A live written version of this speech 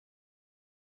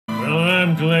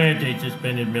I'm glad they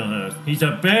suspended Milhouse. He's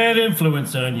a bad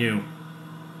influence on you.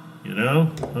 You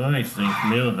know, I think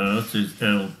Milhouse is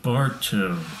El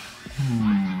Barto.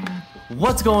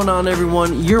 What's going on,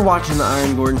 everyone? You're watching the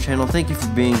Iron Gordon channel. Thank you for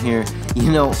being here.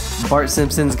 You know, Bart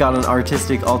Simpson's got an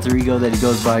artistic alter ego that he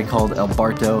goes by called El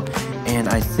Barto, and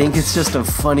I think it's just a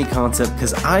funny concept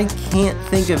because I can't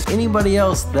think of anybody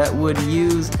else that would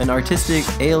use an artistic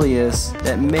alias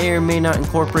that may or may not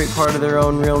incorporate part of their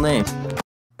own real name.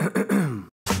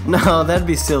 No, that'd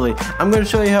be silly. I'm going to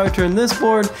show you how I turn this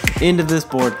board into this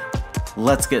board.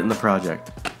 Let's get in the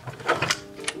project.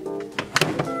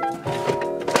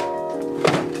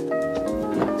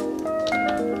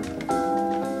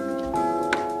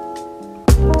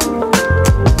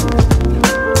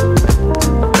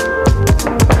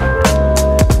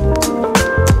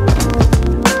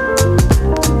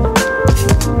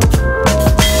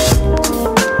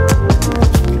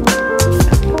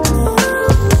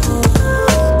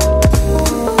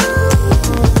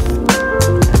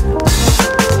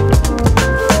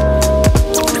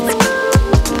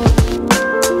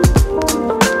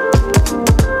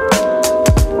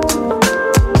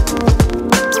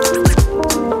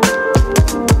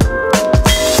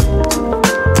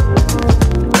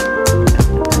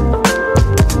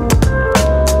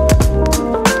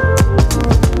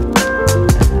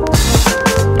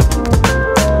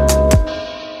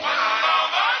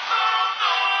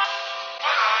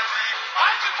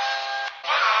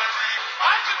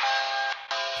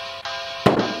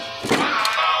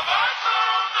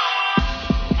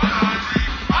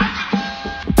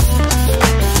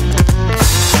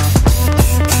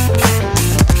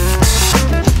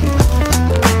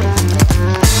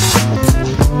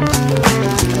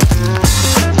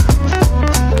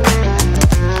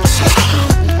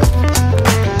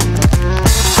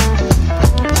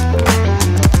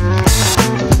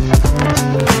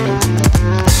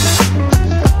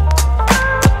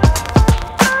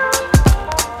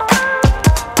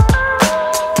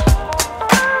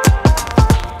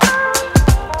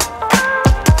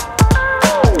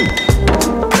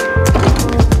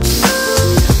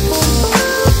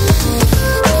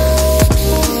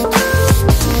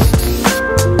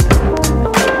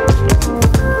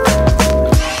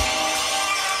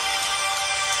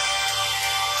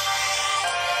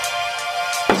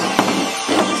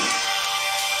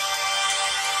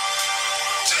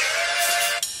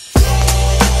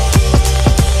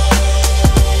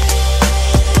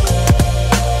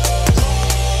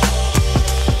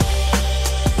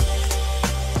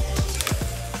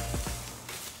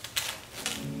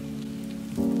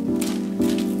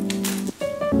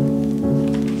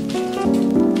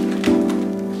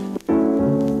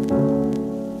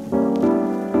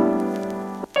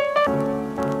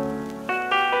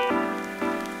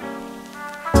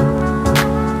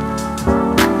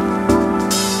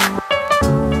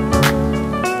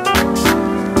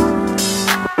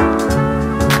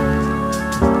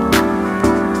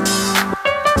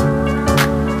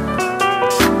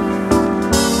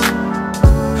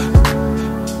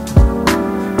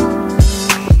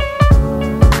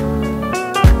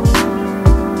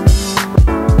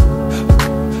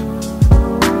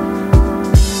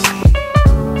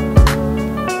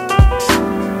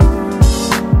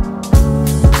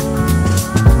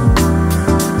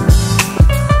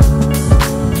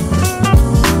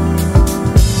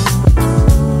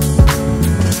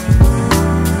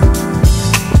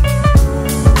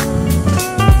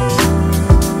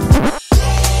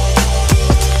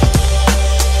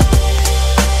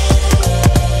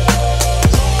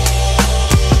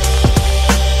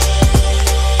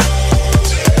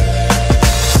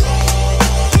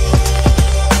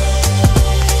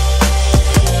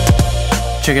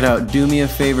 Check it out. Do me a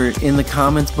favor, in the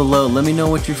comments below, let me know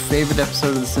what your favorite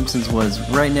episode of The Simpsons was.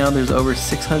 Right now there's over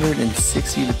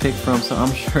 660 to pick from, so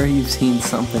I'm sure you've seen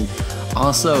something.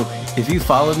 Also, if you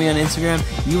followed me on Instagram,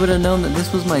 you would have known that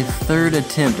this was my third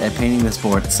attempt at painting this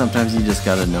board. Sometimes you just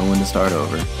gotta know when to start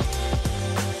over.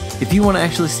 If you want to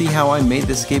actually see how I made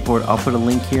this skateboard, I'll put a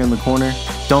link here in the corner.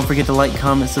 Don't forget to like,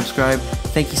 comment, subscribe.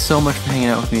 Thank you so much for hanging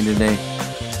out with me today.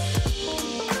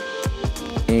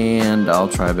 And I'll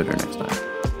try better next time.